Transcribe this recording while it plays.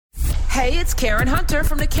Hey, it's Karen Hunter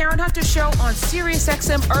from The Karen Hunter Show on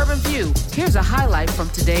SiriusXM Urban View. Here's a highlight from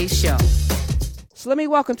today's show. So let me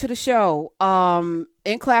welcome to the show.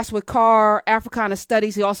 In class with Carr, Africana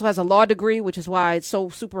Studies. He also has a law degree, which is why it's so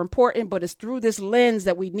super important. But it's through this lens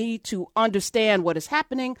that we need to understand what is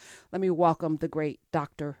happening. Let me welcome the great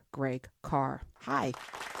Dr. Greg Carr. Hi.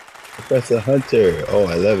 Professor Hunter. Oh,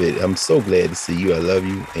 I love it. I'm so glad to see you. I love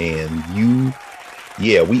you. And you,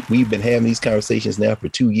 yeah, we've been having these conversations now for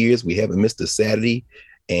 2 years. We haven't missed a Saturday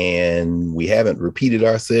and we haven't repeated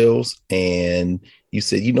ourselves. And you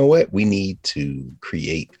said, you know what? We need to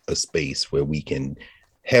create a space where we can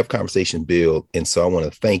have conversation build. And so I want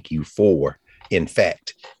to thank you for, in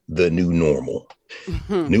fact, the new normal.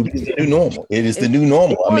 The new normal. It is the new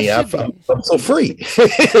normal. I mean, I'm so free.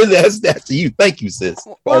 that's to you. Thank you, sis.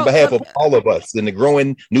 On behalf of all of us in the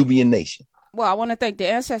growing Nubian nation. Well, I want to thank the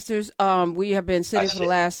ancestors. We have been sitting for the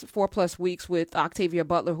last 4+ weeks with Octavia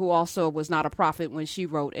Butler, who also was not a prophet when she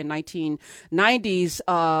wrote in 1990s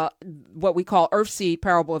what we call Earthseed,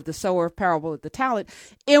 Parable of the Sower, Parable of the Talent,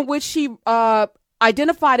 in which she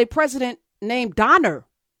identified a president named Donner.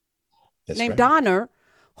 Donner,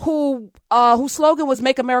 whose slogan was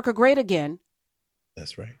 "Make America Great Again."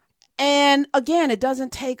 That's right. And again, it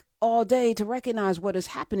doesn't take all day to recognize what is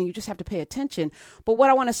happening. You just have to pay attention. But what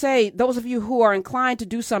I want to say, those of you who are inclined to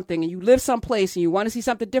do something and you live someplace and you want to see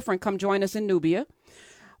something different, come join us in Nubia.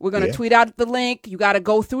 We're going to tweet out the link. You got to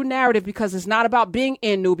go through narrative because it's not about being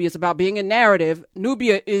in Nubia. It's about being in narrative.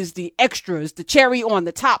 Nubia is the extras, the cherry on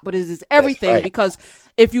the top, but it is everything. Right. Because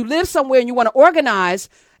if you live somewhere and you want to organize,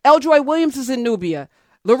 Eldroy Williams is in Nubia.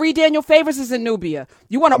 Laurie Daniel Favors is in Nubia.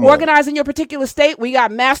 You want to organize in your particular state? We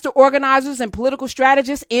got master organizers and political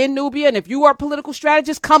strategists in Nubia. And if you are a political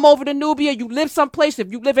strategist, come over to Nubia. You live someplace.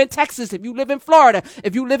 If you live in Texas, if you live in Florida,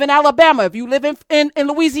 if you live in Alabama, if you live in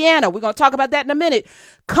Louisiana, we're going to talk about that in a minute.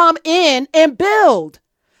 Come in and build.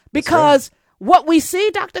 Because what we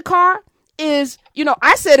see, Dr. Carr, is,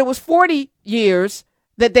 I said it was 40 years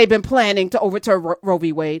that they've been planning to overturn Roe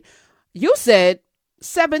v. Wade. You said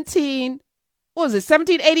 1789?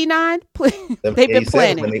 They've been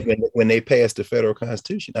planning when they passed the federal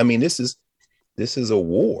constitution. I mean, this is a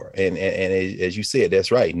war, and as you said,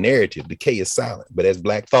 that's right. Narrative, the K is silent, but as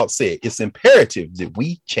Black Thought said, it's imperative that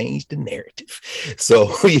we change the narrative.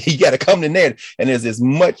 So you got to come to narrative, and there's as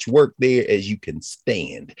much work there as you can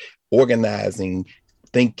stand, organizing,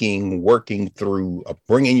 thinking, working through,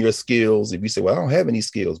 bringing your skills. If you say, well, I don't have any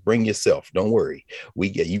skills, bring yourself. Don't worry.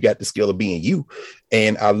 You got the skill of being you.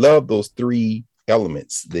 And I love those 3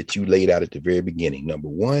 elements that you laid out at the very beginning. Number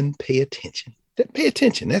 1, pay attention. Pay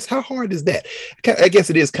attention. That's how hard is that? I guess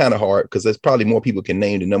it is kind of hard because there's probably more people can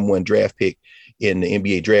name the number 1 draft pick in the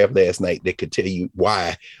NBA draft last night that could tell you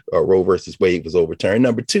why Roe versus Wade was overturned.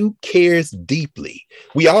 Number 2, cares deeply.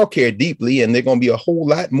 We all care deeply, and there are going to be a whole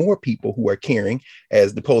lot more people who are caring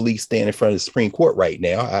as the police stand in front of the Supreme Court right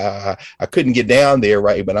now. I couldn't get down there,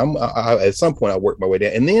 right? But at some point I worked my way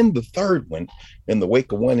down. And then the 3rd one, in the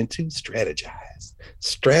wake of 1 and 2, strategize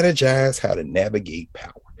how to navigate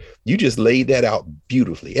power. You just laid that out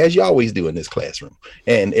beautifully, as you always do in this classroom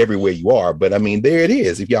and everywhere you are. But I mean, there it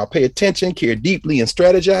is. If y'all pay attention, care deeply, and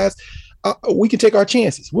strategize, we can take our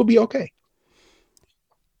chances. We'll be okay.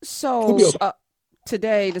 So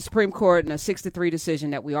today, the Supreme Court in a 6-3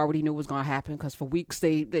 decision that we already knew was going to happen because for weeks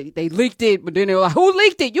they leaked it, but then they were like, who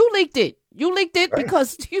leaked it? You leaked it. You leaked it right.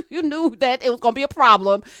 Because you knew that it was going to be a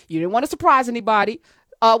problem. You didn't want to surprise anybody.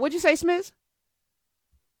 What'd you say, Smith?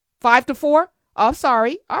 5-4? Oh,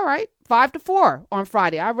 sorry. All right. 5-4 on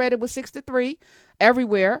Friday. I read it was 6-3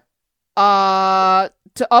 everywhere to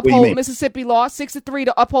uphold Mississippi law, 6-3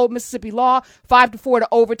 to uphold Mississippi law, 5-4 to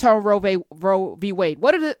overturn Roe v. Wade.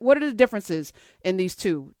 What are the differences in these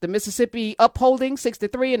two? The Mississippi upholding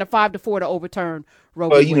 6-3 and the 5-4 to overturn Roe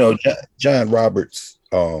v. Wade. John Roberts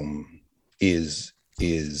is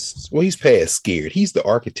he's past scared. He's the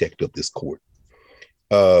architect of this court,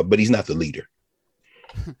 but he's not the leader.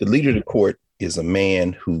 The leader of the court is a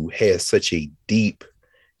man who has such a deep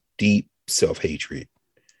self-hatred,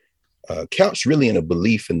 couched really in a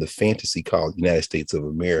belief in the fantasy called United States of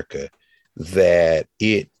America, that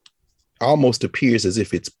it almost appears as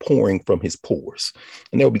if it's pouring from his pores.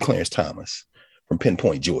 And that would be Clarence Thomas from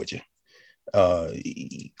Pinpoint, Georgia.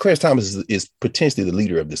 Clarence Thomas is potentially the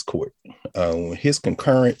leader of this court. His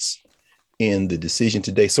concurrence in the decision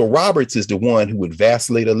today. So Roberts is the one who would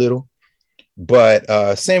vacillate a little, but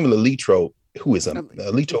Samuel Alito, who is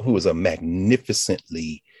a magnificent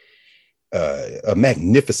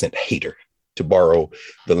hater, to borrow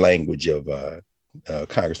the language of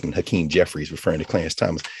Congressman Hakeem Jeffries, referring to Clarence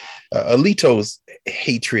Thomas. Alito's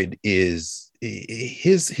hatred is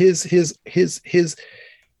his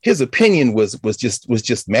opinion was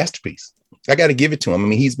just masterpiece. I got to give it to him. I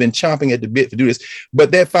mean, he's been chomping at the bit to do this. But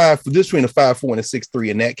that this between a 5-4 and a 6-3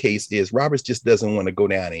 in that case is Roberts just doesn't want to go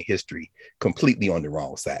down in history completely on the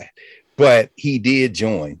wrong side. But he did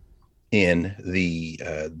join in the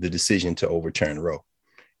decision to overturn Roe,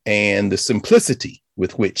 and the simplicity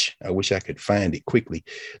with which, I wish I could find it quickly,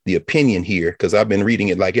 the opinion here, because I've been reading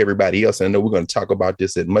it like everybody else. And I know we're going to talk about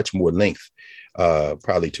this at much more length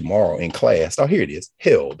probably tomorrow in class. Oh, here it is.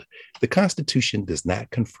 Held. The Constitution does not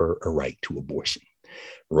confer a right to abortion.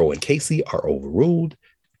 Roe and Casey are overruled,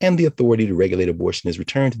 and the authority to regulate abortion is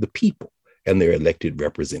returned to the people and their elected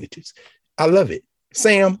representatives. I love it.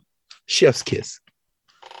 Sam, chef's kiss.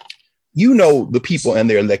 You know, the people and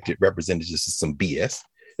their elected representatives is some BS.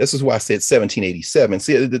 This is why I said 1787.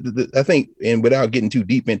 See, I think, and without getting too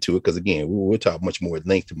deep into it, because again, we'll talk much more at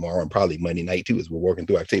length tomorrow and probably Monday night too, as we're working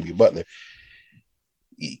through Octavia Butler.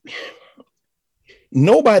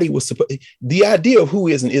 Nobody was supposed. The idea of who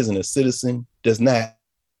is and isn't a citizen does not.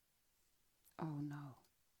 Oh no.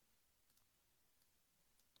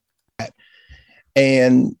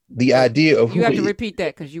 And the idea of you have to repeat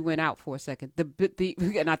that because you went out for a second.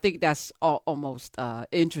 And I think that's almost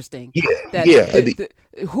interesting.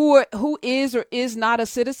 Who is or is not a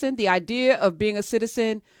citizen? The idea of being a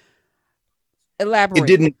citizen.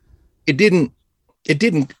 Elaborate. It didn't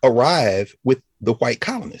arrive with the white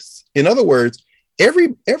colonists. In other words,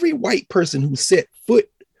 every white person who set foot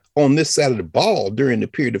on this side of the ball during the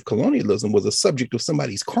period of colonialism was a subject of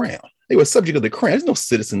somebody's crown. They were subject of the crown. There's no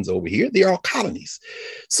citizens over here. They are all colonies.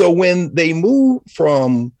 So when they move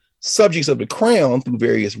from subjects of the crown through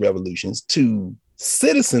various revolutions to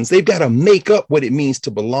citizens, they've got to make up what it means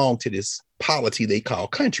to belong to this polity they call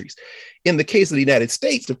countries. In the case of the United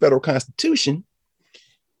States, the federal constitution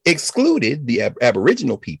excluded the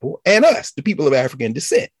Aboriginal people and us, the people of African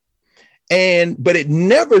descent. But it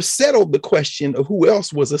never settled the question of who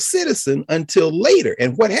else was a citizen until later.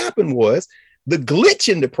 And what happened was the glitch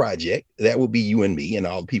in the project, that would be you and me and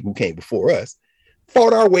all the people who came before us,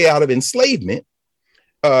 fought our way out of enslavement,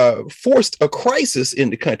 forced a crisis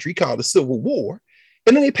in the country called the Civil War.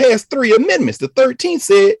 And then they passed 3 amendments. The 13th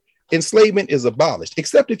said enslavement is abolished,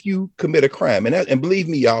 except if you commit a crime. And believe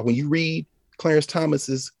me, y'all, when you read Clarence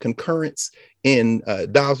Thomas's concurrence in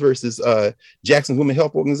Dobbs versus Jackson Women's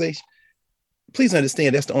Health Organization, please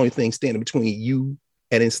understand that's the only thing standing between you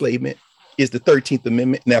and enslavement is the 13th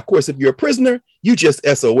Amendment. Now, of course, if you're a prisoner, you just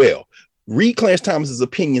SOL. Read Clarence Thomas's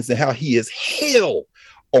opinions and how he is hell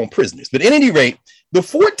on prisoners. But at any rate, the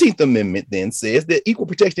 14th Amendment then says that equal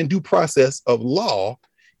protection and due process of law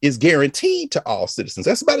is guaranteed to all citizens.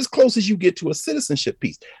 That's about as close as you get to a citizenship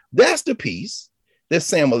piece. That's the piece that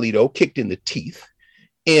Sam Alito kicked in the teeth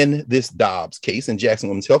in this Dobbs case in Jackson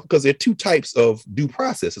Women's Health, because there are 2 types of due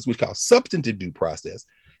processes, we call substantive due process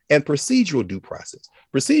and procedural due process.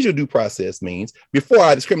 Procedural due process means before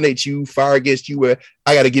I discriminate you, fire against you,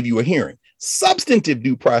 I got to give you a hearing. Substantive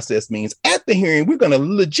due process means at the hearing, we're going to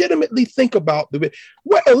legitimately think about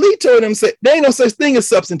what Alito and them said. There ain't no such thing as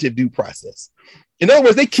substantive due process. In other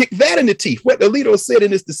words, they kicked that in the teeth. What Alito said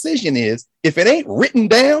in this decision is, if it ain't written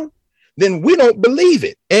down, then we don't believe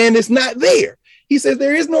it. And it's not there. He says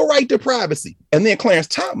there is no right to privacy. And then Clarence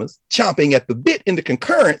Thomas chomping at the bit in the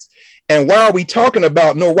concurrence. And why are we talking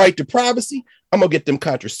about no right to privacy? I'm going to get them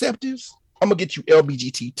contraceptives. I'm going to get you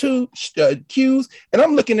LGBTQs. And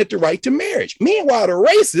I'm looking at the right to marriage. Meanwhile, the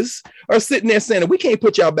racists are sitting there saying that we can't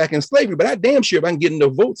put y'all back in slavery, but I damn sure if I can get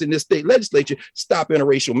enough votes in this state legislature, stop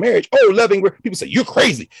interracial marriage. Oh, loving, people say, you're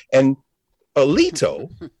crazy. And Alito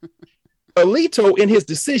in his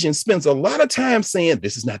decision spends a lot of time saying,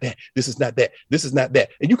 this is not that, this is not that, this is not that.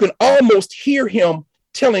 And you can almost hear him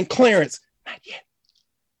telling Clarence, not yet.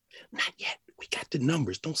 We got the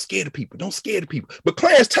numbers. Don't scare the people. Don't scare the people. But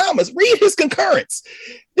Clarence Thomas, read his concurrence.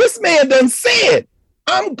 This man done said,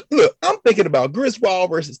 I'm thinking about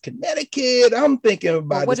Griswold versus Connecticut. I'm thinking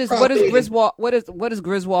about what is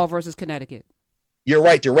Griswold versus Connecticut? You're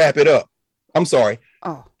right to wrap it up. I'm sorry.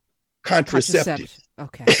 Oh, contraceptive.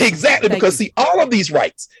 Okay. Exactly. Because see, all of these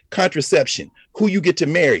rights, contraception, who you get to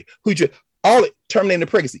marry, terminating the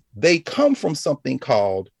pregnancy, they come from something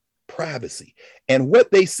called privacy. And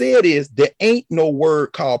what they said is there ain't no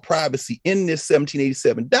word called privacy in this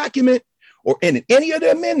 1787 document or in any of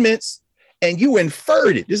the amendments. And you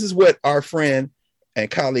inferred it. This is what our friend and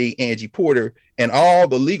colleague Angie Porter and all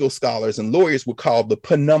the legal scholars and lawyers would call the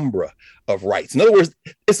penumbra of rights. In other words,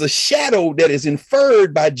 it's a shadow that is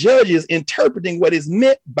inferred by judges interpreting what is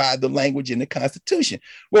meant by the language in the Constitution.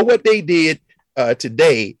 Well, what they did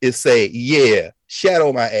today is say, yeah,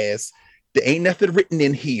 shadow my ass. There ain't nothing written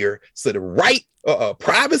in here. So the right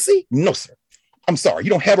privacy, no, sir. I'm sorry, you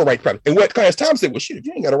don't have a right to privacy. And what Clarence Thomas said, well, shit, if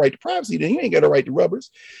you ain't got a right to privacy, then you ain't got a right to rubbers.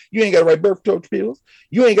 You ain't got a right to birth control pills.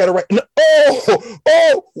 You ain't got a right. No,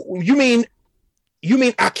 you mean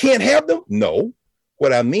I can't have them? No.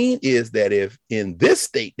 What I mean is that if in this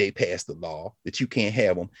state they passed the law that you can't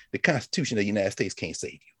have them, the Constitution of the United States can't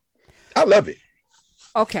save you. I love it.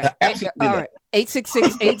 Okay. All right.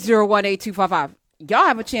 866-801-8255. Y'all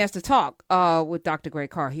have a chance to talk with Dr.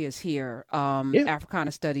 Greg Carr. He is here,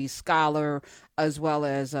 Africana Studies scholar, as well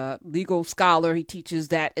as a legal scholar. He teaches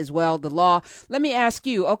that as well, the law. Let me ask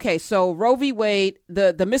you, okay, so Roe v. Wade,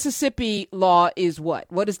 the Mississippi law is what?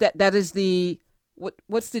 What is that? That is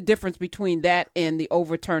what's the difference between that and the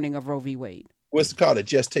overturning of Roe v. Wade? What's called a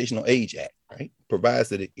Gestational Age Act, right? Provides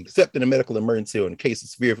that except in a medical emergency or in case of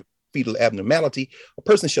severe fetal abnormality, a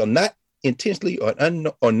person shall not intentionally or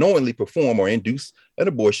unknowingly perform or induce an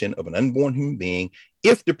abortion of an unborn human being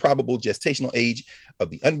if the probable gestational age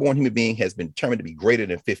of the unborn human being has been determined to be greater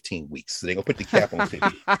than 15 weeks. So they're going to put the cap on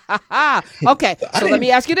 15. Okay, so let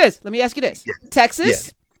me ask you this. Yeah.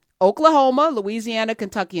 Texas, Oklahoma, Louisiana,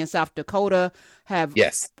 Kentucky, and South Dakota have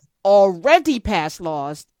already passed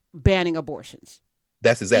laws banning abortions.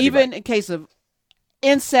 That's exactly even right. In case of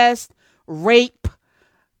incest, rape,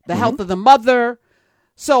 the health of the mother.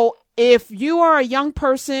 So if you are a young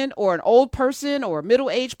person or an old person or a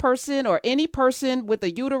middle-aged person or any person with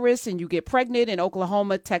a uterus and you get pregnant in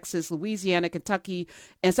Oklahoma, Texas, Louisiana, Kentucky,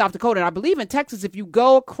 and South Dakota, and I believe in Texas, if you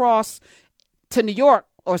go across to New York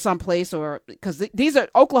or someplace, or because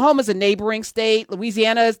Oklahoma's a neighboring state,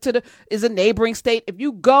 Louisiana is a neighboring state. If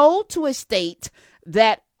you go to a state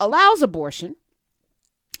that allows abortion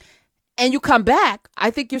and you come back,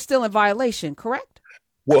 I think you're still in violation, correct?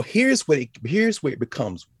 Well, here's where it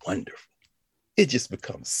becomes wonderful. It just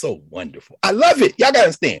becomes so wonderful. I love it. Y'all gotta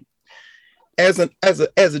understand. As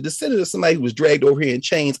a descendant of somebody who was dragged over here in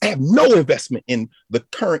chains, I have no investment in the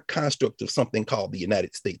current construct of something called the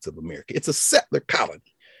United States of America. It's a settler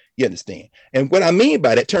colony. You understand? And what I mean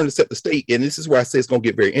by that, turn to set the state, and this is where I say it's gonna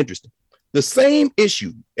get very interesting. The same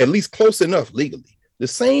issue, at least close enough legally, the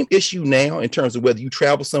same issue now in terms of whether you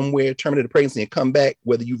travel somewhere, terminate a pregnancy, and come back,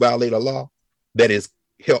 whether you violate a law that is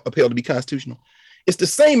upheld to be constitutional. It's the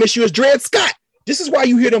same issue as Dred Scott. This is why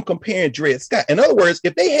you hear them comparing Dred Scott. In other words,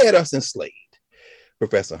 if they had us enslaved,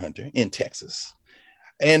 Professor Hunter, in Texas,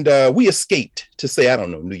 and we escaped to, say, I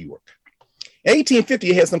don't know, New York. In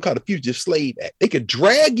 1850, it had something called the Fugitive Slave Act. They could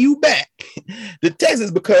drag you back to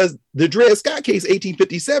Texas because the Dred Scott case,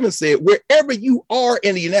 1857, said wherever you are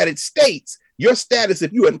in the United States, your status,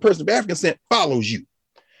 if you are a person of African descent, follows you.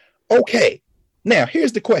 Okay, now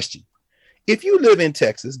here's the question. If you live in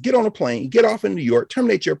Texas, get on a plane, get off in New York,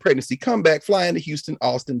 terminate your pregnancy, come back, fly into Houston,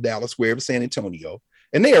 Austin, Dallas, wherever, San Antonio,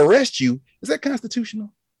 and they arrest you, is that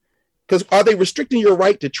constitutional? Because are they restricting your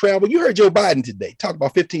right to travel? You heard Joe Biden today talk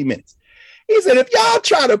about 15 minutes. He said, if y'all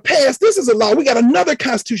try to pass this as a law, we got another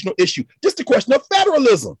constitutional issue, just a question of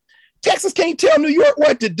federalism. Texas can't tell New York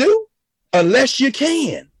what to do unless you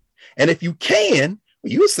can. And if you can,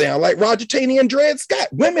 you sound like Roger Taney and Dred Scott.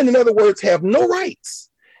 Women, in other words, have no rights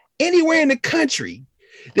anywhere in the country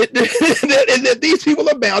that these people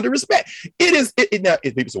are bound to respect. Now,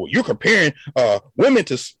 if people say, well, you're comparing women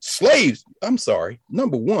to slaves. I'm sorry.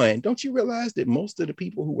 Number one, don't you realize that most of the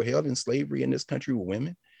people who were held in slavery in this country were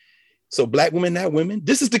women? So black women, not women.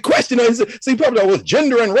 This is the question. See, probably with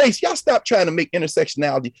gender and race. Y'all stop trying to make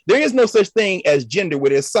intersectionality. There is no such thing as gender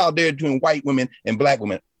where there's solidarity between white women and black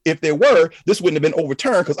women. If there were, this wouldn't have been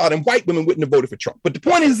overturned because all them white women wouldn't have voted for Trump. But the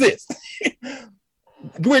point is this.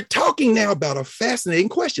 We're talking now about a fascinating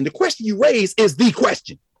question. The question you raise is the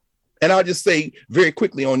question. And I'll just say very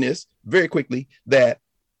quickly on this, that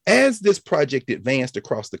as this project advanced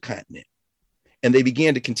across the continent and they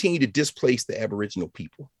began to continue to displace the Aboriginal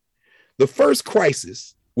people, the first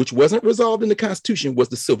crisis, which wasn't resolved in the Constitution, was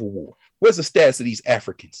the Civil War. Where's the status of these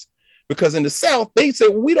Africans? Because in the South, they said,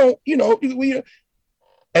 well, we don't,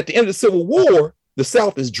 at the end of the Civil War, the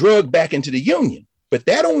South is drugged back into the Union, but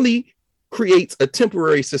that only creates a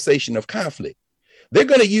temporary cessation of conflict. They're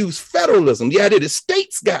going to use federalism. The idea that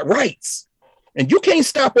states got rights and you can't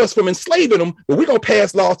stop us from enslaving them, but we're going to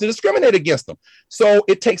pass laws to discriminate against them. So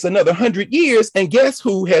it takes another 100 years. And guess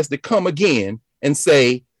who has to come again and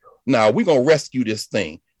say, no, we're going to rescue this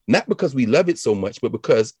thing, not because we love it so much, but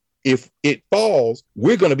because if it falls,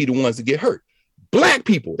 we're going to be the ones that get hurt. Black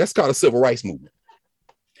people, that's called a civil rights movement.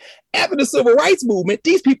 After the civil rights movement,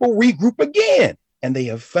 these people regroup again. And they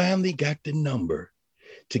have finally got the number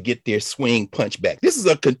to get their swing punch back. This is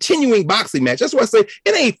a continuing boxing match. That's why I say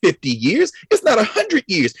it ain't 50 years. It's not 100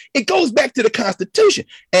 years. It goes back to the Constitution.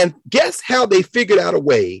 And guess how they figured out a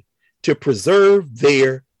way to preserve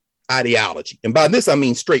their ideology? And by this, I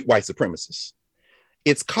mean straight white supremacists.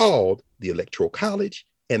 It's called the Electoral College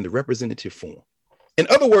and the Representative Form. In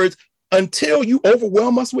other words, until you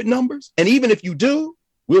overwhelm us with numbers, and even if you do,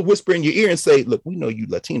 we'll whisper in your ear and say, look, we know you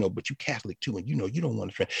Latino, but you Catholic too, and you know you don't want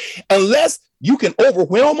to friend. Unless you can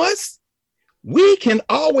overwhelm us, we can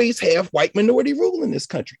always have white minority rule in this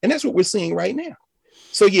country. And that's what we're seeing right now.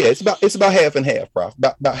 So yeah, it's about half and half, Prof.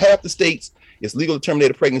 About half the states, it's legal to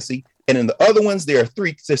terminate a pregnancy. And in the other ones, there's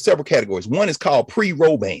several categories. One is called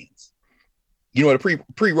pre-roll bans. You know what a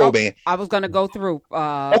pre-roll ban? I was going to go through.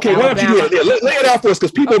 Okay, why don't you do it? Lay it out for us,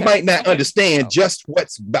 because people might not understand just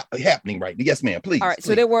what's happening right now. Yes, ma'am, please. All right, please.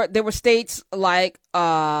 So there were states like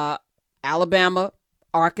Alabama,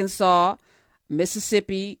 Arkansas,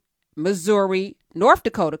 Mississippi, Missouri, North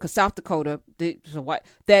Dakota, because South Dakota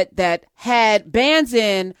that had bans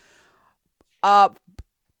in,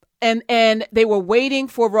 and they were waiting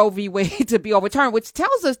for Roe v. Wade to be overturned, which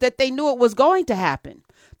tells us that they knew it was going to happen.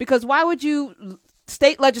 Because why would you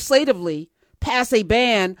state legislatively pass a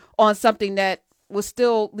ban on something that was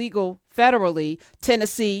still legal federally?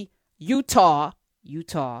 Tennessee, Utah,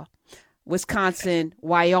 Wisconsin,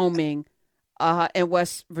 Wyoming, and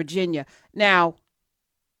West Virginia. Now,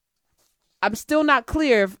 I'm still not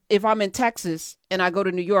clear if I'm in Texas and I go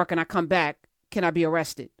to New York and I come back, can I be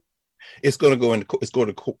arrested? It's going to go into court. It's going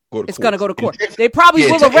to go to court. They probably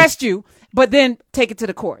will arrest you, but then take it to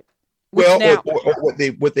the court. Well, or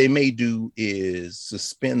what they may do is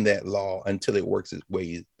suspend that law until it works its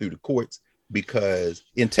way through the courts, because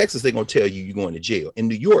in Texas, they're going to tell you you're going to jail. In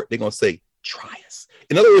New York, they're going to say, try us.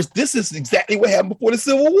 In other words, this is exactly what happened before the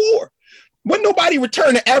Civil War. When nobody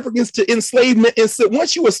returned the Africans to enslavement, and so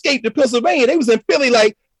once you escaped to Pennsylvania, they was in Philly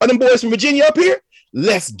like, are them boys from Virginia up here?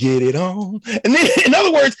 Let's get it on. And then, in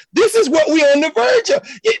other words, this is what we're on the verge of.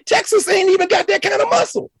 Texas ain't even got that kind of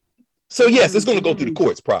muscle. So yes, it's going to go through the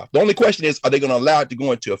courts, Prof. The only question is, are they going to allow it to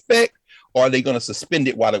go into effect, or are they going to suspend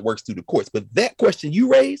it while it works through the courts? But that question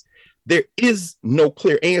you raised, there is no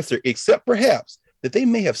clear answer, except perhaps that they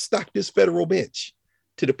may have stocked this federal bench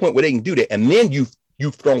to the point where they can do that. And then you've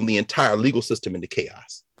thrown the entire legal system into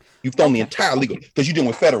chaos. You've thrown the entire legal, because you're dealing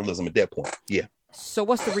with federalism at that point. Yeah. So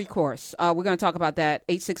what's the recourse? We're going to talk about that.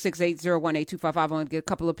 866-801-8255. I want to get a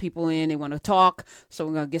couple of people in. They want to talk. So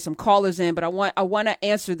we're going to get some callers in. But I want to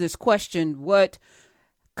answer this question. What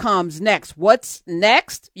comes next? What's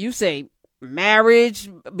next? You say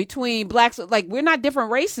marriage between blacks. Like, we're not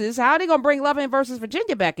different races. How are they going to bring Loving versus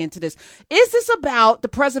Virginia back into this? Is this about the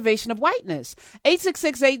preservation of whiteness?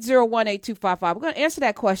 866-801-8255. We're going to answer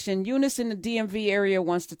that question. Eunice in the DMV area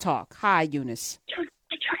wants to talk. Hi, Eunice. It's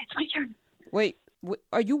my turn. Wait,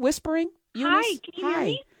 are you whispering? Eunice? Hi, can you hear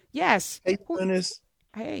me? Yes. Hey, Eunice.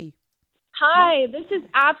 Hey. Hi, this is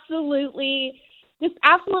absolutely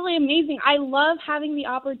amazing. I love having the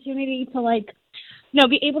opportunity to,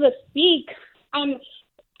 be able to speak. And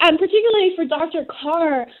particularly for Dr.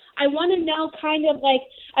 Carr, I want to know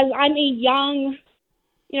as I'm a young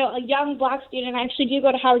Black student, I actually do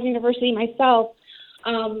go to Howard University myself.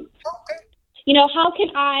 How can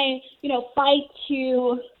I, fight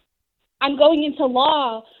to... I'm going into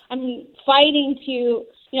law. I'm fighting to,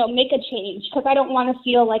 make a change, because I don't want to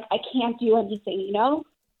feel like I can't do anything,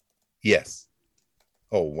 Yes.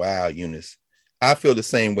 Oh, wow, Eunice. I feel the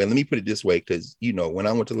same way. Let me put it this way, because, when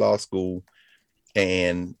I went to law school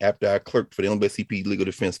and after I clerked for the NAACP Legal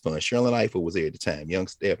Defense Fund, Sherlyn Eifel was there at the time, young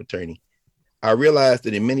staff attorney. I realized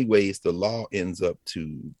that in many ways, the law ends up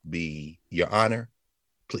to be, Your Honor,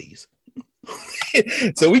 please.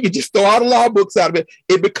 So we could just throw all the law books out of it.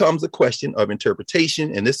 It becomes a question of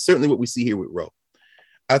interpretation. And that's certainly what we see here with Roe.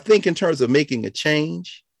 I think in terms of making a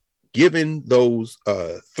change, given those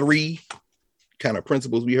three kind of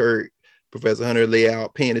principles we heard Professor Hunter lay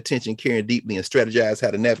out, paying attention, caring deeply, and strategize how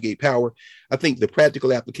to navigate power, I think the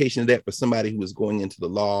practical application of that for somebody who is going into the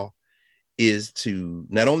law is to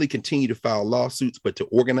not only continue to file lawsuits, but to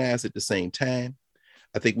organize at the same time.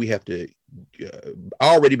 I think we have to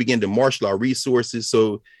already begin to marshal our resources.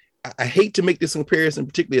 So I hate to make this comparison,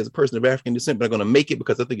 particularly as a person of African descent, but I'm going to make it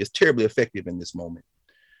because I think it's terribly effective in this moment.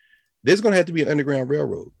 There's going to have to be an underground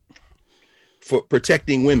railroad for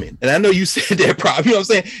protecting women. And I know you said that, Prof. You know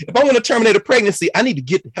what I'm saying? If I want to terminate a pregnancy, I need to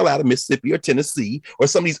get the hell out of Mississippi or Tennessee or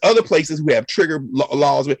some of these other places who have trigger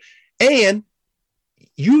laws. And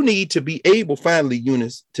you need to be able, finally,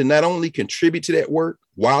 Eunice, to not only contribute to that work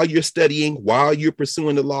while you're studying, while you're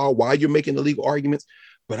pursuing the law, while you're making the legal arguments,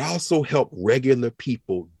 but also help regular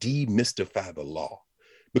people demystify the law.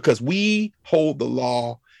 because we hold the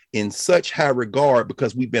law in such high regard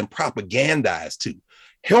because we've been propagandized to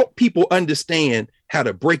help people understand how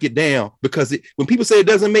to break it down, because when people say it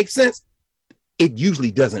doesn't make sense, it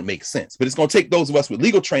usually doesn't make sense. But it's going to take those of us with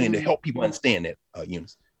legal training to help people understand that,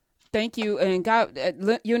 Eunice. Thank you. And God,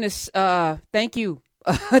 Eunice, thank you.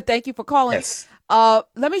 Thank you for calling. Yes.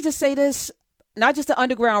 Let me just say this, not just the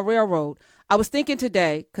Underground Railroad. I was thinking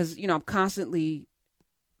today, because, I'm constantly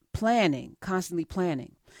planning.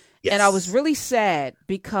 Yes. And I was really sad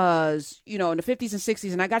because, in the 50s and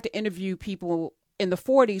 60s, and I got to interview people in the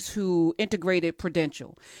 40s who integrated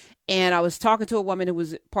Prudential. And I was talking to a woman who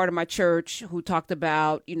was part of my church who talked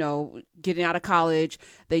about, getting out of college.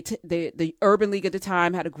 The Urban League at the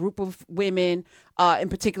time had a group of women, in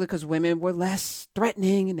particular, because women were less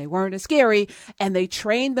threatening and they weren't as scary. And they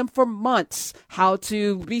trained them for months how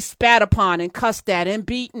to be spat upon and cussed at and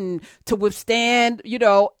beaten to withstand,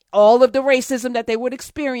 all of the racism that they would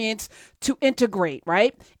experience to integrate,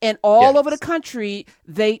 right? And all over the country,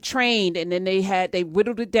 they trained, and then they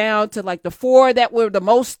whittled it down to like the 4 that were the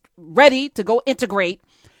most ready to go integrate.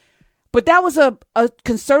 But that was a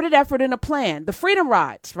concerted effort and a plan. The Freedom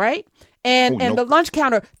Rides, right? And the lunch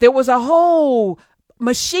counter, there was a whole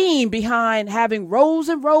machine behind having rows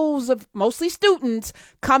and rows of mostly students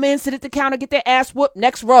come in, sit at the counter, get their ass whooped,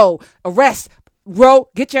 next row, arrest, row,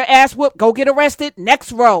 get your ass whooped, go get arrested,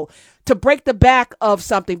 next row, to break the back of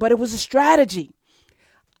something. But it was a strategy.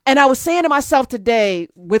 And I was saying to myself today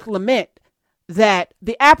with lament that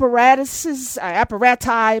the apparatuses,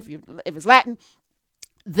 apparati, if it's Latin,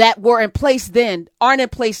 that were in place then aren't in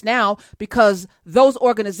place now because those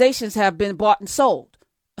organizations have been bought and sold.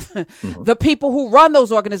 The people who run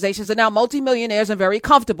those organizations are now multimillionaires and very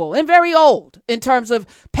comfortable and very old in terms of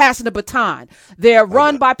passing the baton. They're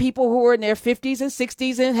run by people who are in their 50s and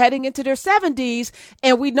 60s and heading into their 70s.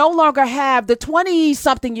 And we no longer have the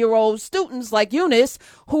 20-something-year-old students like Eunice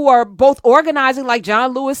who are both organizing like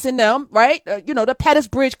John Lewis and them, right? The Pettus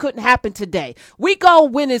Bridge couldn't happen today. We go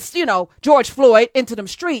when it's, George Floyd into them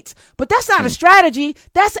streets. But that's not a strategy.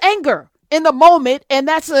 That's anger in the moment, and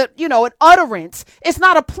that's an utterance. It's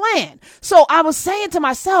not a plan. So I was saying to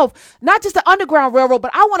myself, not just the Underground Railroad,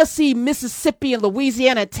 but I want to see Mississippi and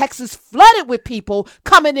Louisiana and Texas flooded with people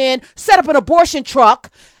coming in, set up an abortion truck,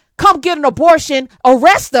 come get an abortion,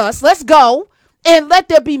 arrest us, let's go. And let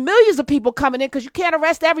there be millions of people coming in, because you can't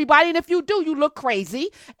arrest everybody. And if you do, you look crazy.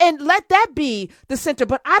 And let that be the center.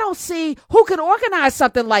 But I don't see who can organize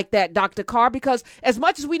something like that, Dr. Carr, because as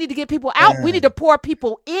much as we need to get people out, we need to pour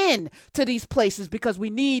people in to these places because we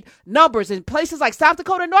need numbers. In places like South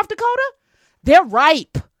Dakota and North Dakota, they're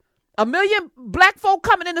ripe. 1 million black folk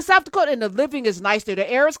coming into South Dakota, and the living is nice there.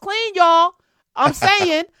 The air is clean, y'all. I'm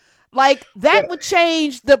saying, that would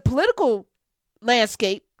change the political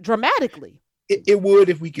landscape dramatically. It would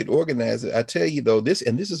if we could organize it. I tell you, though, this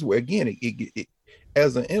is where, again, it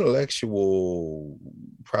as an intellectual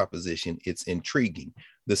proposition, it's intriguing.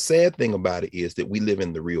 The sad thing about it is that we live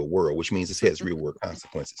in the real world, which means it has real world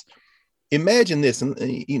consequences. Imagine this,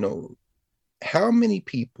 and how many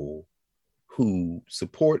people who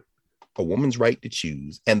support a woman's right to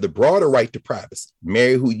choose and the broader right to privacy,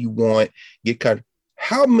 marry who you want, get kind of,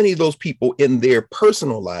 how many of those people in their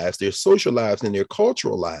personal lives, their social lives, and their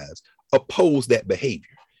cultural lives oppose that behavior?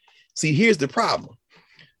 See, here's the problem.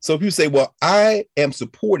 So if you say, well, I am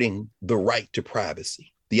supporting the right to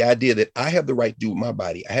privacy, the idea that I have the right to do with my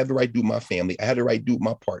body, I have the right to do with my family, I have the right to do with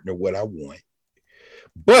my partner what I want,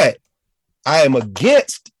 but I am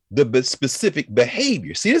against the specific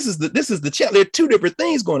behavior. See, this is the challenge. There are two different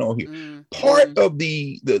things going on here. Mm-hmm. Part of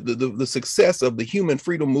the success of the human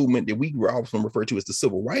freedom movement that we often refer to as the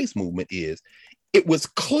civil rights movement is it was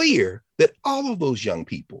clear that all of those young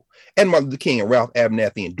people, and Martin Luther King and Ralph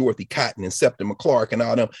Abernathy and Dorothy Cotton and Septima Clark and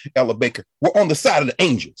all them, Ella Baker, were on the side of the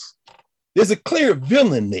angels. There's a clear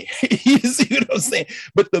villain there. You see what I'm saying?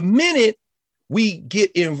 But the minute we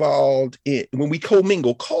get involved in, when we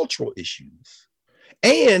commingle cultural issues,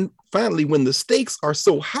 and finally, when the stakes are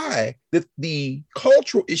so high that the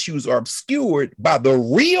cultural issues are obscured by the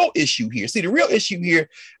real issue here. See, the real issue here,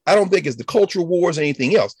 I don't think is the cultural wars or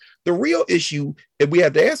anything else. The real issue that we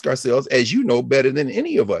have to ask ourselves, as you know better than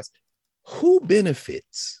any of us, who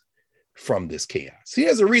benefits from this chaos? See,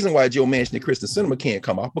 there's a reason why Joe Manchin and Kristen Sinema can't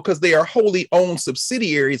come off, because they are wholly owned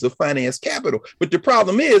subsidiaries of finance capital. But the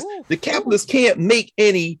problem is the capitalists can't make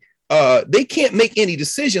any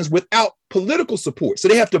decisions without political support. So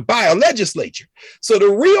they have to buy a legislature. So the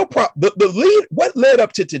real what led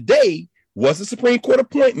up to today was the Supreme Court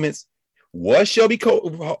appointments was Shelby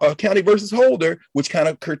County versus Holder, which kind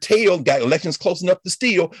of curtailed, got elections close enough to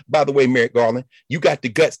steal. By the way, Merrick Garland, you got the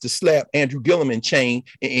guts to slap Andrew Gillum in chain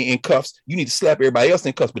in cuffs. You need to slap everybody else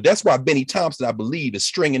in cuffs. But that's why Benny Thompson, I believe, is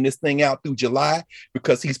stringing this thing out through July,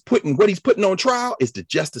 because he's putting on trial is the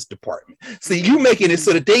Justice Department. See, you making it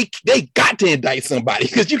so that they got to indict somebody,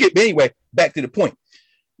 because anyway, back to the point.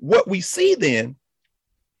 What we see then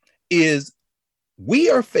is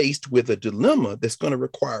we are faced with a dilemma that's going to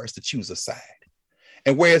require us to choose a side.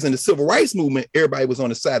 And whereas in the civil rights movement, everybody was on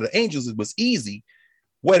the side of the angels, it was easy.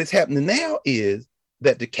 What is happening now is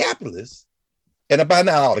that the capitalists, and by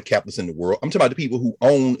not all the capitalists in the world, I'm talking about the people who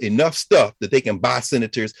own enough stuff that they can buy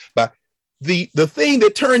senators, buy the thing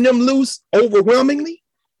that turned them loose overwhelmingly,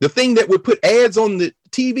 the thing that would put ads on the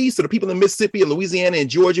TV so the people in Mississippi and Louisiana and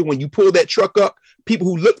Georgia, when you pull that truck up, people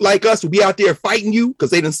who look like us will be out there fighting you because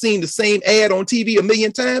they done seen the same ad on TV a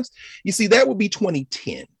million times. You see, that would be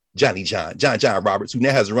 2010. John Roberts, who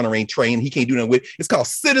now has a running train, he can't do nothing with it. It's called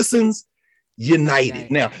Citizens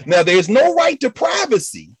United. Now there's no right to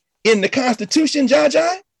privacy in the Constitution, John,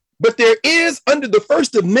 but there is under the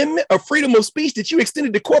First Amendment of freedom of speech that you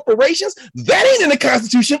extended to corporations. That ain't in the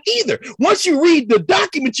Constitution either. Once you read the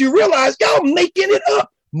document, you realize y'all making it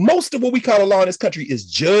up. Most of what we call a law in this country is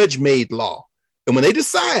judge-made law. And when they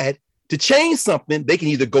decide to change something, they can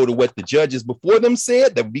either go to what the judges before them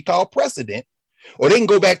said, that would be called precedent, or they can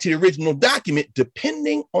go back to the original document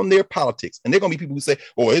depending on their politics. And there are going to be people who say,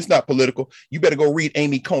 oh, it's not political. You better go read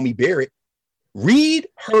Amy Coney Barrett. Read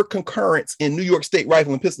her concurrence in New York State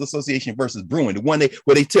Rifle and Pistol Association versus Bruin, the one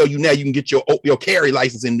where they tell you now you can get your carry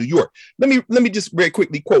license in New York. Let me just very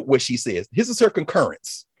quickly quote what she says. This is her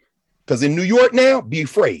concurrence. Because in New York now, be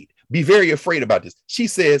afraid. Be very afraid about this. She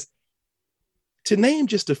says, to name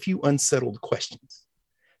just a few unsettled questions,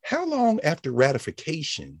 how long after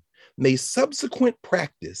ratification may subsequent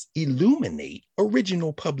practice illuminate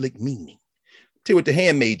original public meaning? Tell you what the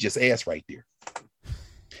handmaid just asked right there.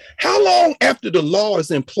 How long after the law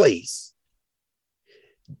is in place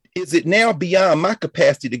is it now beyond my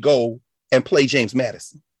capacity to go and play James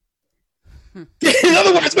Madison? In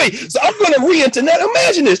other words, wait, so I'm going to re-internet.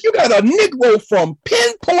 Imagine this. You got a Negro from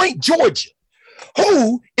Pinpoint, Georgia,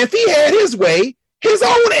 who, if he had his way, his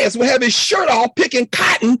own ass would have his shirt off picking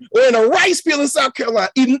cotton or in a rice field in South Carolina.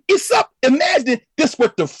 Imagine this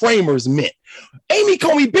what the framers meant. Amy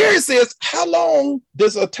Coney Barrett says, how long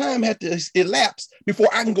does a time have to elapse before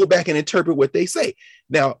I can go back and interpret what they say?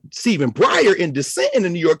 Now, Stephen Breyer, in dissent in the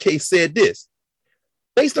New York case, said this.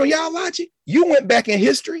 Based on y'all logic, you went back in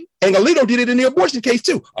history, and Alito did it in the abortion case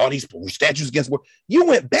too. All these statutes against abortion. You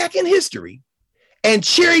went back in history and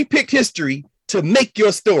cherry-picked history to make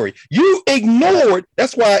your story. You ignored,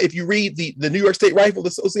 that's why if you read the New York State Rifle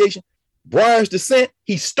Association, Breyer's dissent,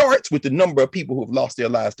 he starts with the number of people who have lost their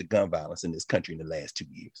lives to gun violence in this country in the last 2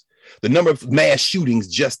 years. The number of mass shootings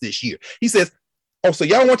just this year. He says, oh, so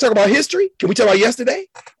y'all want to talk about history? Can we talk about yesterday?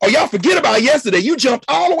 Oh, y'all forget about yesterday. You jumped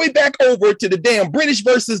all the way back over to the damn British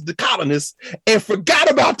versus the colonists and forgot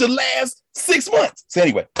about the last 6 months. So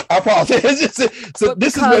anyway, I apologize. So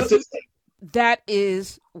this is what that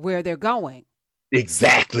is where they're going.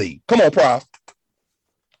 Exactly. Come on, Prof.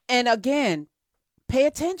 And again, pay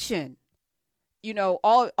attention. You know,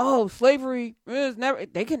 slavery is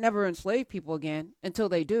they can never enslave people again until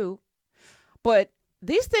they do. But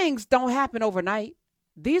these things don't happen overnight.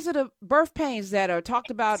 These are the birth pains that are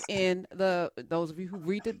talked about in those of you who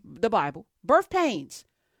read the Bible. Birth pains.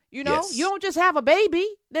 You know, yes. You don't just have a baby.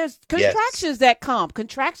 There's contractions that come.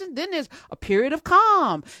 Contractions, then there's a period of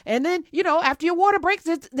calm. And then, you know, after your water breaks,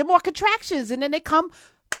 there are more contractions. And then they come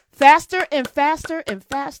faster and faster and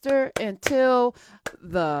faster until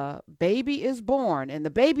the baby is born. And the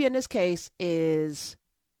baby in this case is,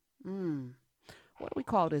 what do we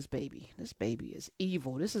call this baby? This baby is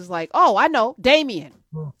evil. This is like, oh, I know, Damien.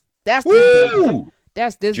 That's this baby.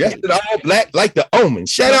 That's this dressed baby. in all black like the Omen.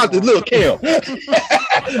 Shout out to Lil Kim.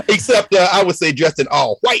 Except I would say dressed in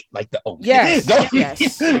all white like the Omen. Yes,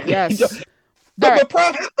 yes. But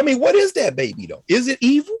Prof, I mean, what is that baby though? Is it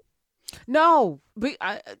evil? No, but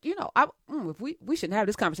if we shouldn't have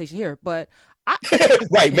this conversation here, but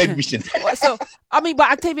right, maybe we should. So, I mean,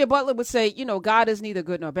 but Octavia Butler would say, you know, God is neither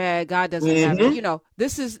good nor bad. God doesn't have, you know,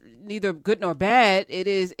 this is neither good nor bad.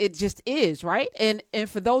 It just is, right? And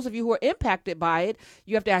for those of you who are impacted by it,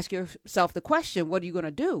 you have to ask yourself the question, what are you going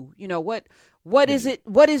to do? You know, what is it?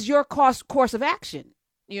 What is your course of action?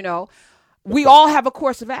 You know, we all have a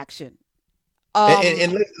course of action.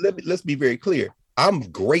 And let's be very clear.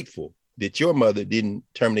 I'm grateful that your mother didn't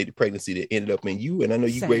terminate the pregnancy that ended up in you. And I know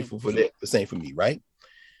you're grateful for that. The same for me, right?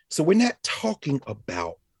 So we're not talking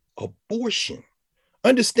about abortion.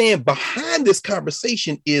 Understand behind this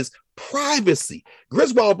conversation is privacy.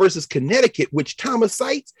 Griswold versus Connecticut, which Thomas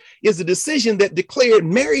cites, is a decision that declared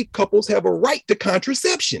married couples have a right to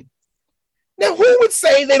contraception. Now, who would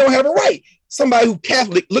say they don't have a right? Somebody who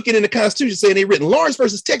Catholic looking in the Constitution saying they written Lawrence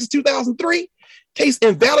versus Texas 2003 case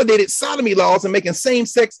invalidated sodomy laws and making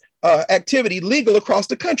same-sex activity legal across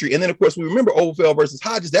the country. And then, of course, we remember Obergefell versus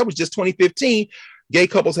Hodges. That was just 2015. Gay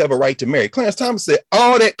couples have a right to marry. Clarence Thomas said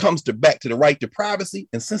all that comes back to the right to privacy.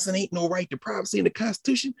 And since there ain't no right to privacy in the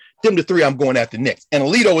Constitution, them the three I'm going after next. And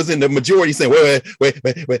Alito is in the majority saying, wait,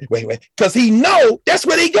 because he know that's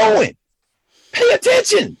where they going. Pay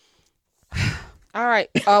attention. All right.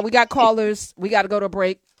 We got callers. We got to go to a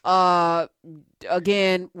break.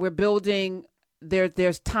 Again, we're building.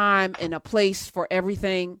 There's time and a place for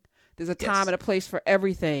everything. There's a time and a place for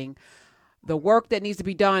everything. The work that needs to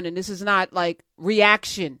be done, and this is not like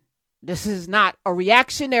reaction. This is not a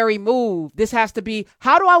reactionary move. This has to be,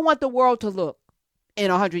 how do I want the world to look in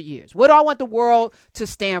 100 years? What do I want the world to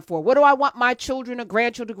stand for? What do I want my children or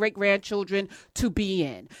grandchildren, great-grandchildren to be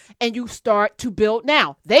in? And you start to build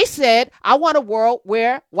now. They said, I want a world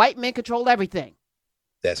where white men control everything.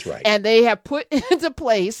 That's right. And they have put into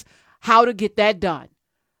place how to get that done.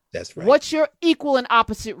 That's right. What's your equal and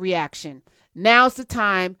opposite reaction? Now's the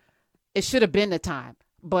time. It should have been the time.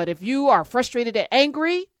 But if you are frustrated and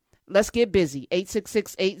angry, let's get busy.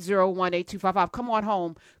 866-801-8255. Come on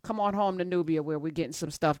home. Come on home to Nubia where we're getting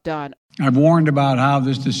some stuff done. I've warned about how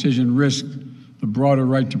this decision risked the broader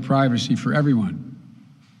right to privacy for everyone.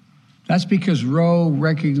 That's because Roe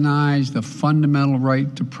recognized the fundamental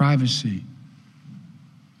right to privacy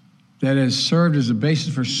that has served as a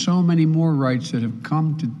basis for so many more rights that we've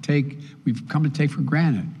come to take for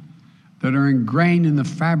granted, that are ingrained in the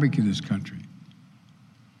fabric of this country.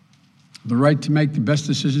 The right to make the best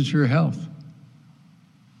decisions for your health.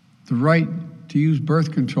 The right to use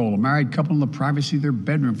birth control, a married couple in the privacy of their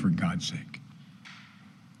bedroom, for God's sake.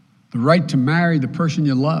 The right to marry the person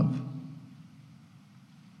you love.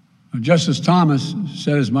 Now, Justice Thomas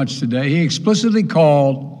said as much today. He explicitly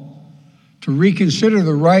called to reconsider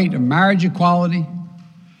the right of marriage equality,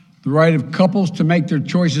 the right of couples to make their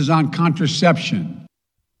choices on contraception.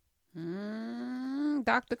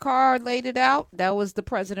 Dr. Carr laid it out. That was the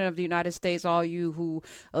president of the United States. All you who,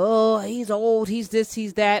 he's old, he's this,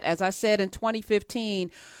 he's that. As I said in 2015,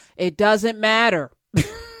 it doesn't matter.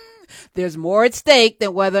 There's more at stake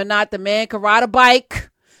than whether or not the man can ride a bike,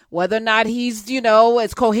 whether or not he's,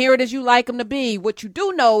 as coherent as you like him to be. What you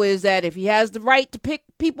do know is that if he has the right to pick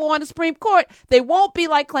people on the Supreme Court, they won't be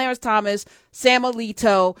like Clarence Thomas, Sam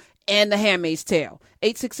Alito, and The Handmaid's Tale.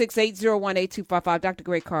 866-801-8255. Dr.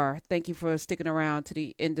 Greg Carr, thank you for sticking around to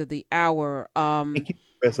the end of the hour. Thank you,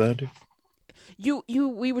 Professor Hunter.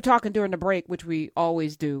 We were talking during the break, which we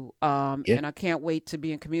always do, and I can't wait to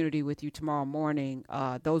be in community with you tomorrow morning.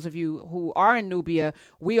 Those of you who are in Nubia,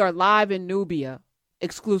 we are live in Nubia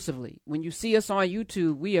exclusively. When you see us on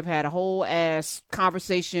YouTube, we have had a whole ass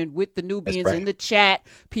conversation with the Nubians in the chat.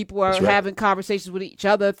 People are having conversations with each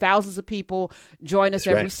other. Thousands of people join us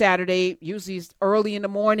every Saturday, usually it's early in the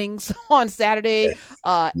mornings on Saturday,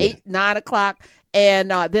 8, 9 o'clock. And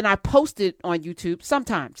then I post it on YouTube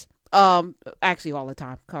sometimes. Actually all the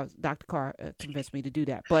time, because Dr. Carr convinced me to do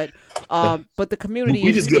that. But the community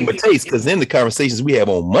we just give them a taste, because then the conversations we have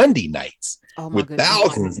on Monday nights with goodness.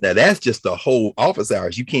 Thousands. Now that's just the whole office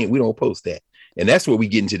hours. We don't post that. And that's where we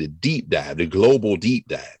get into the deep dive, the global deep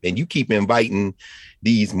dive. And you keep inviting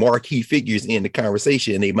these marquee figures in the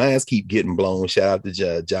conversation, and their minds keep getting blown. Shout out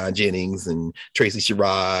to John Jennings and Tracy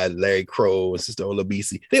Sherrod, Larry Crow, and Sister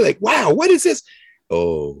Olabisi. They're like, wow, what is this?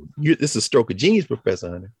 Oh, this is a stroke of genius, Professor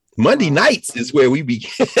Hunter. Monday nights is where we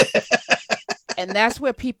begin. And that's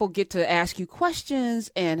where people get to ask you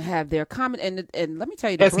questions and have their comment. And let me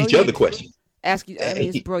tell you, ask each other questions.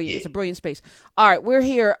 It's brilliant. It's a brilliant space. All right, we're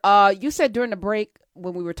here. You said during the break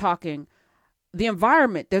when we were talking, the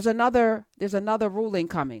environment. There's another ruling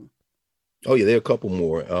coming. Oh yeah, there are a couple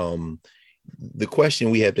more. The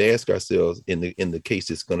question we have to ask ourselves in the case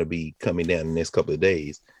that's going to be coming down in the next couple of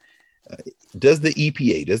days. Does the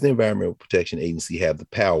EPA, does the Environmental Protection Agency, have the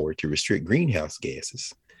power to restrict greenhouse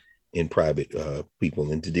gases in private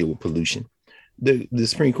people and to deal with pollution? The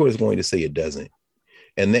Supreme Court is going to say it doesn't.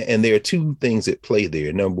 And there are two things at play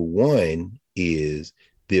there. Number one is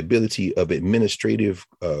the ability of administrative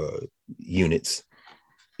units,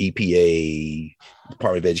 EPA,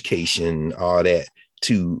 Department of Education, all that,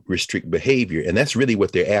 to restrict behavior. And that's really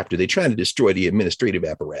what they're after. They're trying to destroy the administrative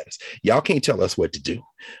apparatus. Y'all can't tell us what to do.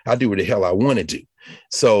 I do what the hell I want to do.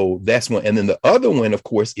 So that's one. And then the other one, of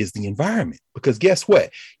course, is the environment. Because guess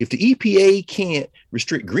what? If the EPA can't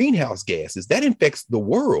restrict greenhouse gases, that infects the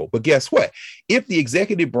world. But guess what? If the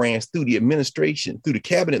executive branch, through the administration, through the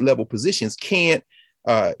cabinet level positions, can't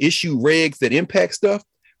issue regs that impact stuff,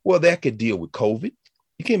 well, that could deal with COVID.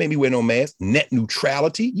 You can't make me wear no mask. Net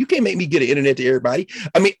neutrality. You can't make me get an internet to everybody.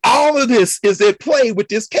 I mean, all of this is at play with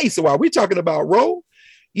this case. So while we're talking about Roe,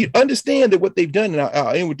 you understand that what they've done, and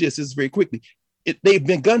I'll end with this very quickly, they've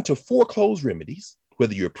begun to foreclose remedies.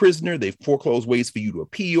 Whether you're a prisoner, they've foreclosed ways for you to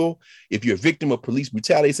appeal. If you're a victim of police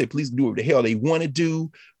brutality, they say police can do what the hell they want to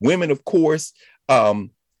do. Women, of course. And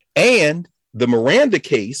the Miranda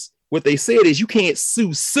case, what they said is you can't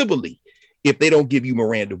sue civilly if they don't give you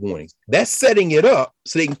Miranda warnings. That's setting it up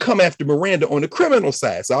so they can come after Miranda on the criminal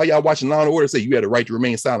side. So all y'all watching Law and Order say you had a right to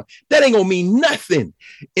remain silent. That ain't gonna mean nothing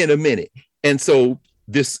in a minute. And so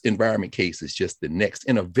this environment case is just the next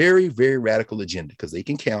in a very, very radical agenda because they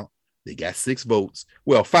can count. They got 6 votes.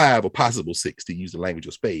 Well, 5 or possible 6 to use the language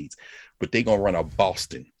of spades, but they're gonna run a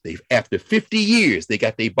Boston. After 50 years, they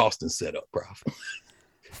got their Boston set up, Prof.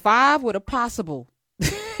 5 with a possible.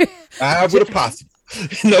 5 with a possible.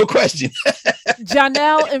 No question.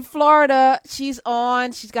 Janelle in Florida, she's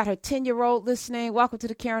on. She's got her 10-year-old listening. Welcome to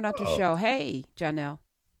the Karen Hunter Show. Hey, Janelle.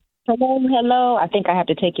 Hello. I think I have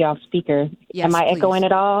to take you off speaker. Yes, Am I please. echoing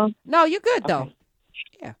at all? No, you're good, though. Okay.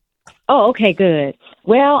 Yeah. Oh, okay, good.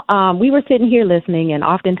 Well, we were sitting here listening, and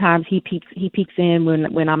oftentimes he peeks in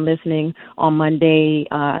when I'm listening on Monday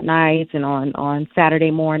nights and on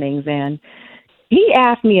Saturday mornings, and he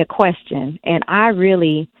asked me a question, and I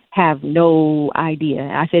really have no idea.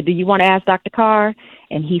 I said, do you want to ask Dr. Carr?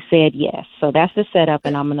 And he said yes. So that's the setup,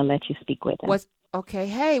 and I'm going to let you speak with him. Okay.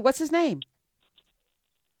 Hey, what's his name?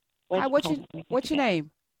 Hi, what's your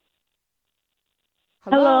name?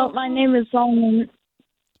 Hello, my name is Solomon.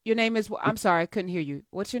 Your name is, I'm sorry, I couldn't hear you.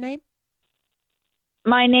 What's your name?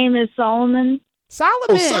 My name is Solomon. Solomon.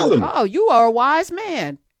 Oh, Solomon. Oh, you are a wise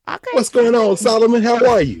man. Okay. What's going on, Solomon? How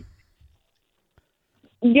are you?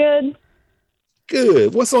 Good.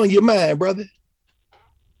 Good. What's on your mind, brother?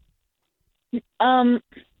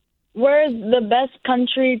 Where's the best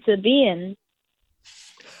country to be in?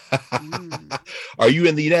 Are you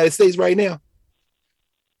in the United States right now?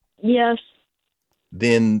 Yes.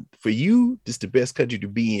 Then for you, this is the best country to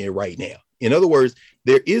be in right now. In other words,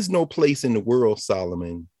 there is no place in the world,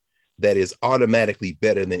 Solomon, that is automatically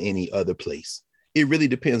better than any other place. It really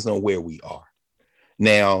depends on where we are.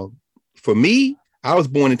 Now, for me, I was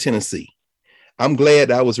born in Tennessee. I'm glad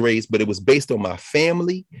I was raised, but it was based on my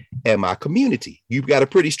family and my community. You've got a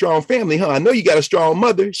pretty strong family, huh? I know you got a strong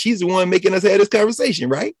mother. She's the one making us have this conversation,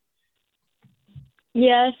 right?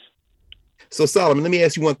 Yes. So Solomon, let me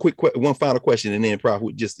ask you one final question, and then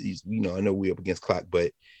probably just, I know we're up against clock,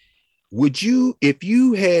 but would you, if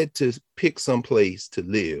you had to pick some place to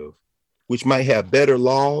live, which might have better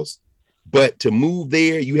laws, but to move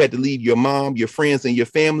there, you had to leave your mom, your friends, and your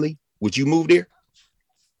family, would you move there?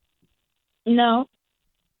 No.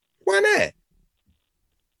 Why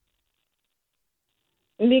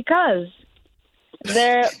not? Because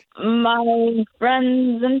they're my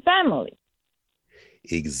friends and family.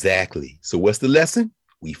 Exactly. So what's the lesson?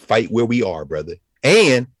 We fight where we are, brother.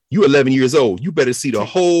 And you're 11 years old. You better see the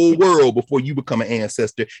whole world before you become an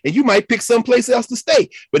ancestor. And you might pick someplace else to stay.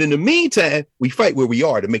 But in the meantime, we fight where we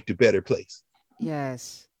are to make the better place.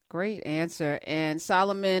 Yes. Great answer. And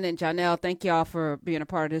Solomon and Janelle, thank y'all for being a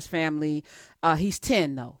part of this family. He's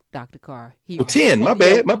 10, though, Dr. Carr. 10. My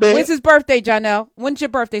bad. When's his birthday, Janelle? When's your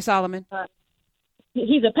birthday, Solomon?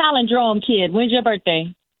 He's a palindrome kid. When's your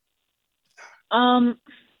birthday?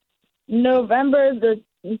 November the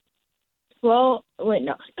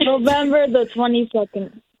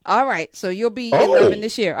 22nd. All right. So you'll be 11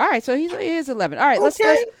 this year. All right. So he is 11. All right.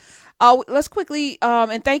 Let's quickly,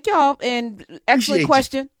 and thank y'all. And excellent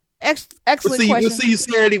question. Excellent question. We'll see you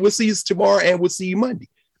Saturday. We'll see you tomorrow, and we'll see you Monday.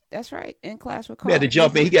 That's right. In class with Carl. We had to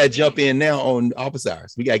jump in. He got to jump in now on office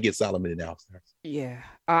hours. We got to get Solomon in office hours. Yeah.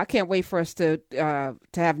 I can't wait for us to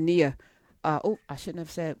have Nia. I shouldn't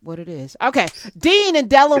have said what it is. Okay. Dean in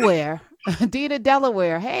Delaware. Dean in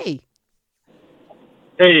Delaware. Hey.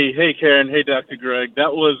 Hey, Karen. Hey, Dr. Greg.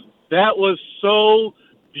 That was so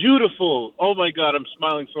beautiful. Oh my God, I'm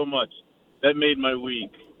smiling so much. That made my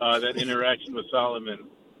week. That interaction with Solomon.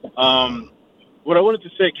 What I wanted to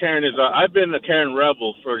say, Karen, is I've been a Karen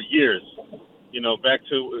rebel for years. Back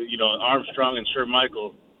to Armstrong and Sir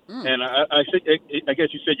Michael. And I guess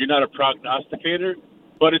you said you're not a prognosticator,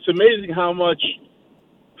 but it's amazing how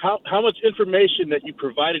how much information that you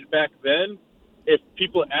provided back then, if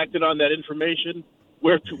people acted on that information,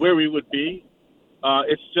 where we would be.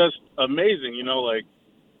 It's just amazing,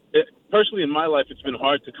 personally in my life, it's been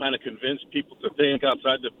hard to kind of convince people to think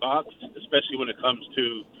outside the box, especially when it comes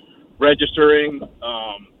to registering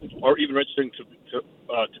or even registering to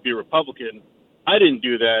be a Republican. I didn't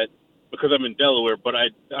do that because I'm in Delaware, but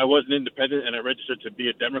I was an independent and I registered to be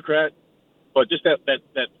a Democrat. But just that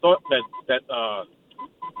thought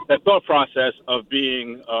process of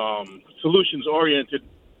being solutions oriented.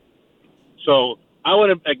 So I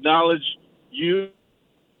want to acknowledge you,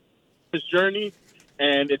 this journey,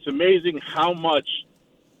 and it's amazing how much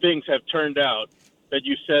things have turned out that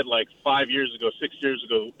you said like 5 years ago, 6 years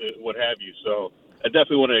ago, what have you. So I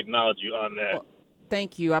definitely want to acknowledge you on that. Well,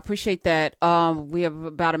 thank you. I appreciate that. We have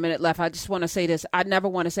about a minute left. I just want to say this. I never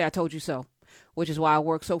want to say I told you so, which is why I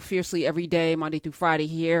work so fiercely every day, Monday through Friday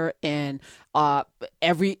here, and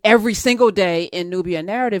every single day in Nubia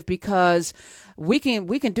Narrative, because we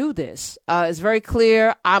can do this. It's very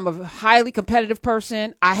clear. I'm a highly competitive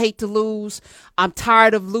person. I hate to lose. I'm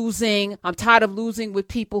tired of losing. I'm tired of losing with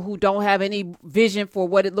people who don't have any vision for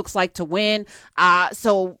what it looks like to win.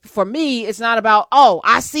 So for me, it's not about, oh,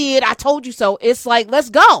 I see it, I told you so. It's like, let's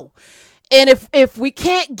go. And if we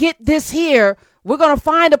can't get this here, we're going to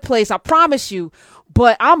find a place, I promise you,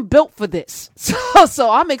 but I'm built for this. So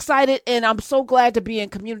I'm excited, and I'm so glad to be in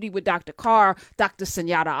community with Dr. Carr, Dr.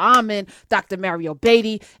 Sunyata Amin, Dr. Mario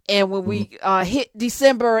Beatty. And when we hit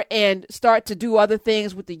December and start to do other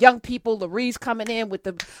things with the young people, Laree's coming in with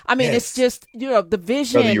it's just, the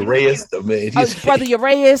vision. Brother Urias, Brother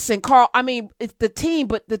Urias and Carl. I mean, it's the team,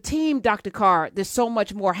 but the team, Dr. Carr, there's so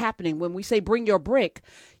much more happening. When we say bring your brick,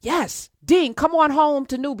 yes, Dean, come on home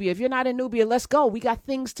to Nubia. If you're not in Nubia, let's go. We got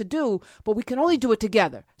things to do, but we can only do it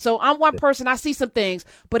together. So I'm one person. I see some things,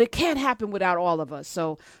 but it can't happen without all of us.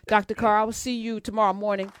 So, Dr. Carr, I will see you tomorrow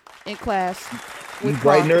morning in class.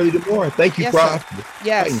 Bright and early tomorrow. Thank you, Prof.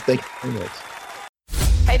 Yes. Thank you very much.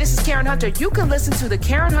 Hey, this is Karen Hunter. You can listen to The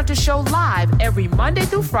Karen Hunter Show live every Monday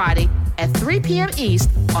through Friday at 3 p.m.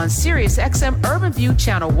 East on SiriusXM Urban View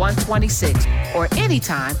Channel 126 or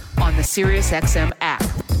anytime on the SiriusXM app.